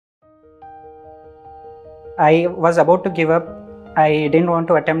I was about to give up. I didn't want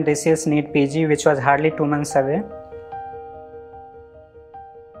to attempt this year's NEET PG, which was hardly 2 months away.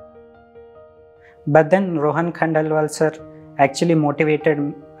 But then Rohan Khandelwal sir actually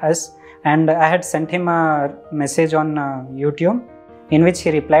motivated us, and I had sent him a message on YouTube in which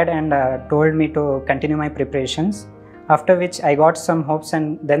he replied and told me to continue my preparations, after which I got some hopes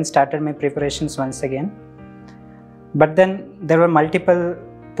and then started my preparations once again. But then there were multiple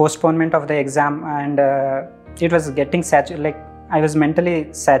postponement of the exam, and it was getting saturated. Like, I was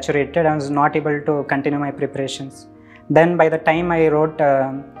mentally saturated. I was not able to continue my preparations. Then by the time I wrote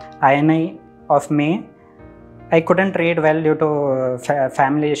INI of May, I couldn't read well due to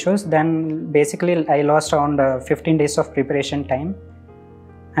family issues. Then basically I lost around 15 days of preparation time.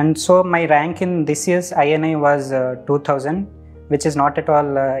 And so my rank in this year's INI was 2000, which is not at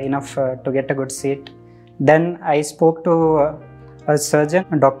all enough to get a good seat. Then I spoke to a surgeon,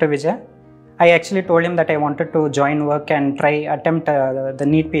 Dr. Vijay. I actually told him that I wanted to join work and attempt the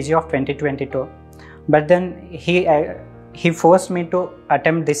NEET PG of 2022. But then he forced me to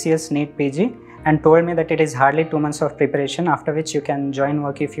attempt this year's NEET PG and told me that it is hardly 2 months of preparation, after which you can join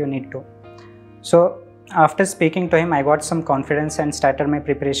work if you need to. So after speaking to him, I got some confidence and started my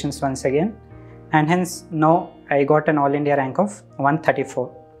preparations once again. And hence now I got an All India rank of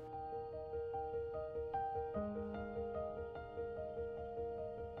 134.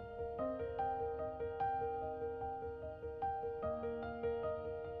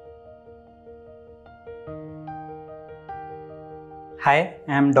 Hi,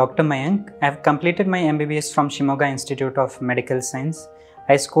 I am Dr. Mayank. I have completed my MBBS from Shimoga Institute of Medical Science.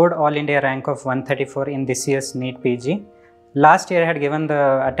 I scored All India rank of 134 in this year's NEET PG. Last year I had given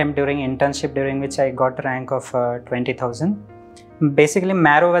the attempt during internship, during which I got a rank of 20,000. Basically,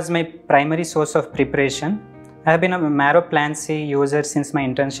 Marrow was my primary source of preparation. I have been a Marrow Plan C user since my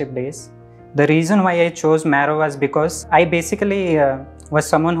internship days. The reason why I chose Marrow was because I basically was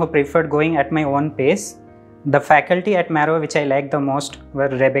someone who preferred going at my own pace. The faculty at Marrow which I liked the most were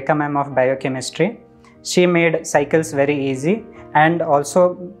Rebecca ma'am of biochemistry. She made cycles very easy and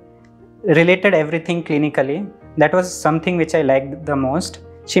also related everything clinically. That was something which I liked the most.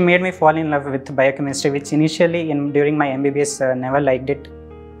 She made me fall in love with biochemistry, which initially during my MBBS never liked it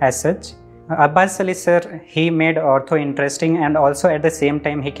as such. Abbas Ali sir, he made ortho interesting, and also at the same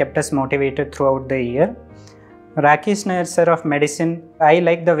time he kept us motivated throughout the year. Rakesh Nair sir of medicine, I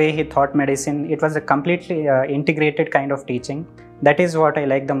like the way he taught medicine. It was a completely integrated kind of teaching. That is what I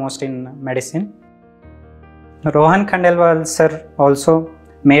like the most in medicine. Rohan Khandelwal sir also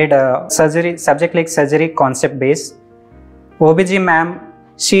made subject like surgery concept based. OBG ma'am,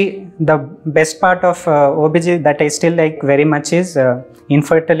 the best part of OBG that I still like very much is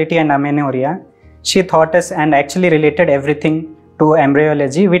infertility and amenorrhea. She taught us and actually related everything to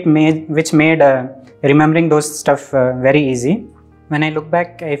embryology, which made remembering those stuff very easy. When I look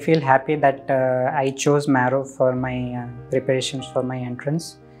back, I feel happy that I chose Marrow for my preparations for my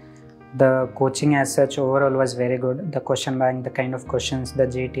entrance. The coaching as such overall was very good. The question bank, the kind of questions, the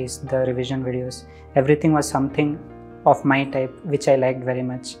GTs, the revision videos, everything was something of my type, which I liked very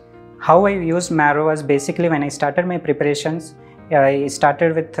much. How I used Marrow was basically when I started my preparations, I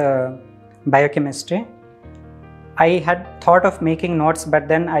started with biochemistry. I had thought of making notes, but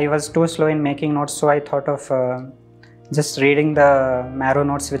then I was too slow in making notes, so I thought of just reading the Marrow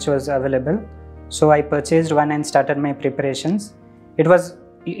notes which was available. So I purchased one and started my preparations. It is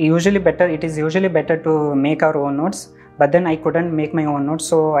usually better to make our own notes, but then I couldn't make my own notes,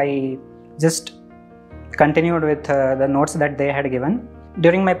 so I just continued with the notes that they had given.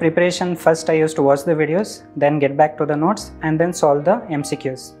 During my preparation, first I used to watch the videos, then get back to the notes and then solve the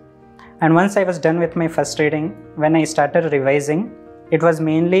MCQs. And once I was done with my first reading, when I started revising, it was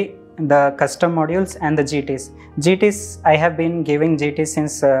mainly the custom modules and the GTs. GTs, I have been giving GTs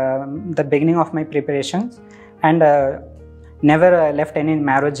since the beginning of my preparations, and never left any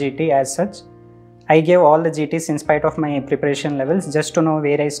Marrow GT as such. I gave all the GTs in spite of my preparation levels, just to know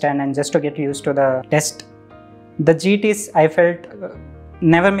where I stand and just to get used to the test. The GTs, I felt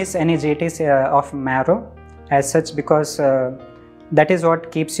never miss any GTs of Marrow as such, because that is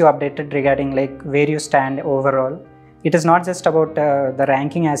what keeps you updated regarding like where you stand overall. It is not just about the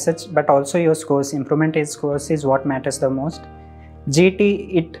ranking as such, but also your scores. Improvement in scores is what matters the most.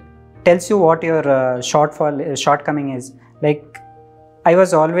 GT, it tells you what your shortcoming is. Like, I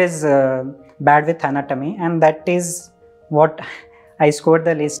was always bad with anatomy, and that is what I scored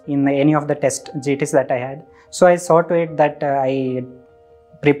the least in any of the test GTs that I had. So I saw to it that I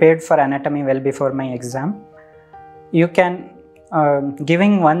prepared for anatomy well before my exam. You can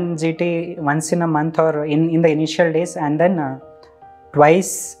giving one GT once in a month or in the initial days, and then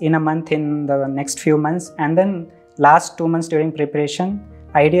twice in a month in the next few months, and then last 2 months during preparation.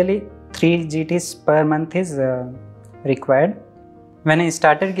 Ideally 3 GTs per month is required. When I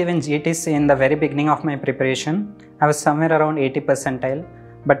started giving GTs in the very beginning of my preparation, I was somewhere around 80 percentile.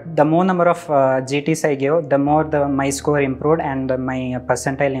 But the more number of GTs I gave, the more my score improved and my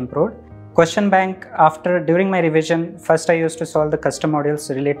percentile improved. Question bank, during my revision, first I used to solve the custom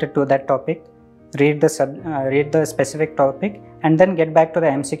modules related to that topic, read the specific topic, and then get back to the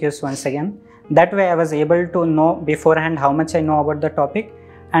MCQs once again. That way I was able to know beforehand how much I know about the topic,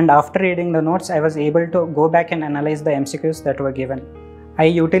 and after reading the notes, I was able to go back and analyze the MCQs that were given. I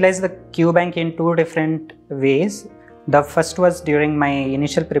utilized the Q bank in 2 different ways. The first was during my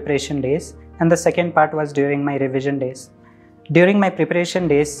initial preparation days, and the second part was during my revision days. During my preparation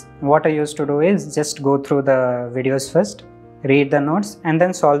days, what I used to do is just go through the videos first, read the notes, and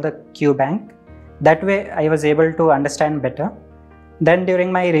then solve the Q bank. That way I was able to understand better. Then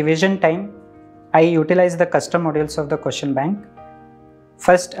during my revision time, I utilized the custom modules of the question bank.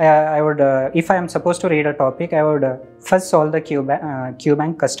 First, I would, if I am supposed to read a topic, I would first solve the Q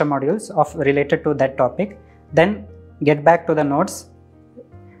bank custom modules related to that topic, then get back to the notes,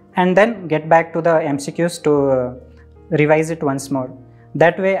 and then get back to the MCQs to revise it once more.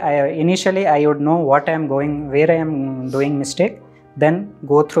 That way, initially I would know what I am where I am doing mistake, then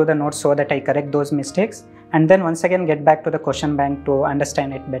go through the notes so that I correct those mistakes, and then once again get back to the question bank to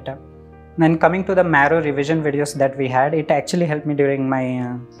understand it better. Then coming to the Marrow revision videos that we had, it actually helped me during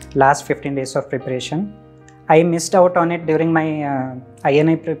my last 15 days of preparation. I missed out on it during my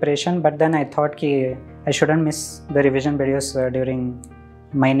INI preparation, but then I thought I shouldn't miss the revision videos during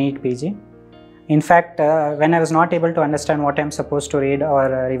my NEET PG. In fact, when I was not able to understand what I'm supposed to read or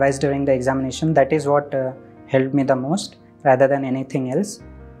revise during the examination, that is what helped me the most rather than anything else.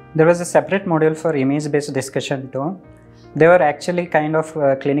 There was a separate module for image-based discussion too. They were actually kind of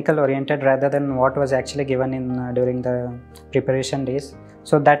clinical oriented rather than what was actually given in during the preparation days.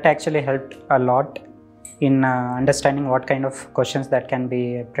 So that actually helped a lot in understanding what kind of questions that can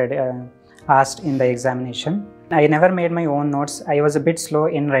be asked in the examination. I never made my own notes. I was a bit slow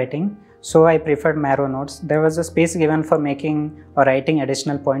in writing, so I preferred Marrow notes. There was a space given for making or writing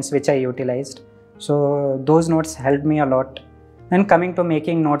additional points which I utilized. So those notes helped me a lot. Then coming to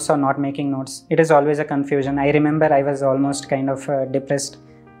making notes or not making notes, it is always a confusion. I remember I was almost kind of depressed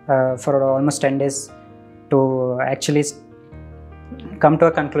for almost 10 days to actually come to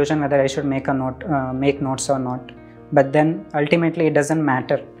a conclusion whether I should make notes or not. But then ultimately it doesn't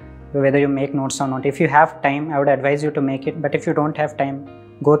matter whether you make notes or not. If you have time, I would advise you to make it. But if you don't have time,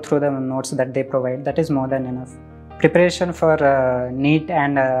 go through the notes that they provide. That is more than enough. Preparation for NEET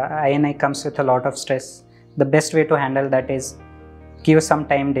and INI comes with a lot of stress. The best way to handle that is give some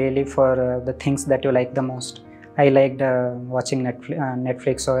time daily for the things that you like the most. I liked watching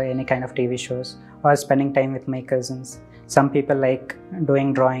Netflix or any kind of TV shows, or spending time with my cousins. Some people like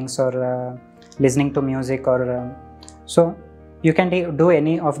doing drawings or listening to music, or so you can do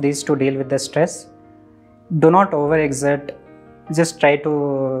any of these to deal with the stress. Do not overexert. Just try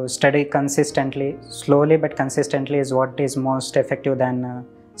to study consistently. Slowly but consistently is what is most effective than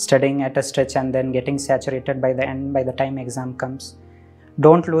studying at a stretch and then getting saturated by the end, by the time exam comes.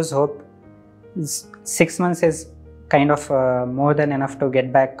 Don't lose hope. 6 months is kind of more than enough to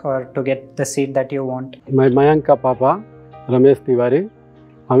get back or to get the seat that you want. मैं मयंक का पापा रमेश तिवारी,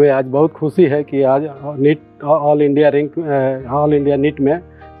 हमें आज बहुत खुशी है कि आज नीट ऑल इंडिया नीट में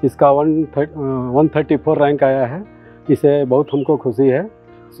इसका 134 रैंक आया है। इसे बहुत हमको खुशी है।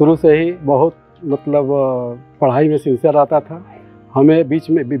 शुरू से ही बहुत मतलब पढ़ाई में सिंसियर आता था। हमें बीच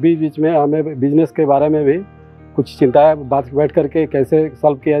में हमें बिजनेस के बारे में भी कुछ चिंताएं बैठ करके कैसे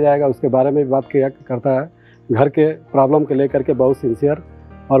सॉल्व किया जाएगा उसके बारे में भी बात किया करता है। घर के प्रॉब्लम को लेकर के बहुत सिंसियर,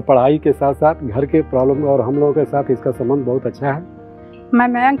 और पढ़ाई के साथ साथ घर के प्रॉब्लम और हम लोगों के साथ इसका संबंध बहुत अच्छा है। मैं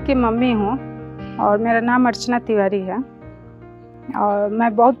मयंक की मम्मी हूँ और मेरा नाम अर्चना तिवारी है, और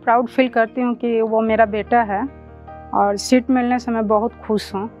मैं बहुत प्राउड फील करती हूँ कि वो मेरा बेटा है, और सीट मिलने से मैं बहुत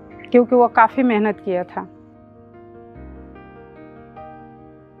खुश हूँ क्योंकि वो काफ़ी मेहनत किया था।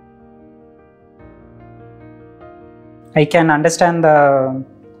 I can understand the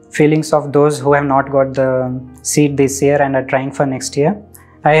feelings of those who have not got the seat this year and are trying for next year.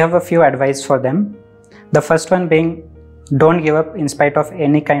 I have a few advice for them. The first one being, don't give up in spite of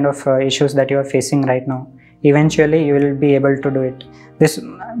any kind of issues that you are facing right now. Eventually you will be able to do it.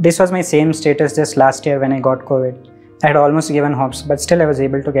 This was my same status just last year when I got COVID. I had almost given hopes, but still I was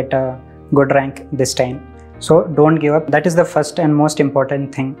able to get a good rank this time. So don't give up. That is the first and most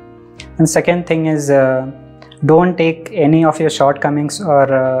important thing. And second thing is, don't take any of your shortcomings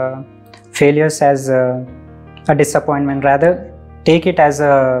or failures as a disappointment. Rather, take it as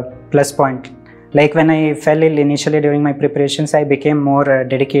a plus point. Like when I fell ill initially during my preparations, I became more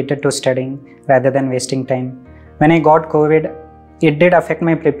dedicated to studying rather than wasting time. When I got COVID, it did affect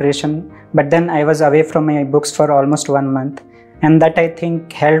my preparation, but then I was away from my books for almost 1 month, and that I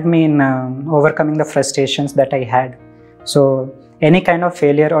think helped me in overcoming the frustrations that I had. So any kind of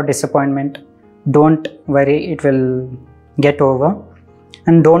failure or disappointment, don't worry, it will get over,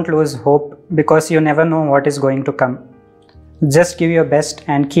 and don't lose hope because you never know what is going to come. Just give your best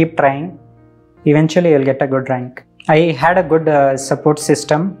and keep trying. Eventually you'll get a good rank. I had a good support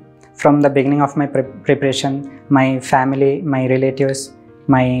system from the beginning of my preparation. My family, my relatives,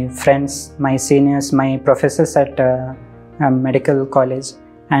 my friends, my seniors, my professors at medical college,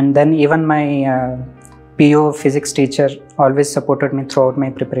 and then even my PO physics teacher always supported me throughout my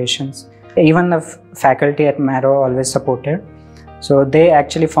preparations. Even the faculty at Marrow always supported. So they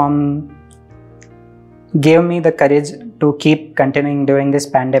actually gave me the courage to keep continuing during this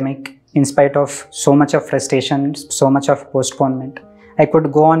pandemic in spite of so much of frustration, so much of postponement. I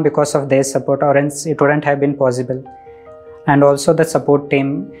could go on because of their support, or else it wouldn't have been possible. And also the support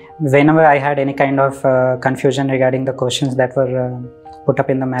team, whenever I had any kind of confusion regarding the questions that were put up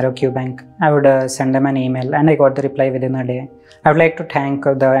in the Marrow Q Bank, I would send them an email and I got the reply within a day. I would like to thank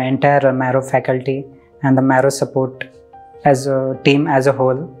the entire Marrow faculty and the Marrow support as a team as a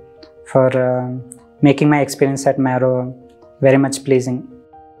whole for making my experience at Marrow very much pleasing.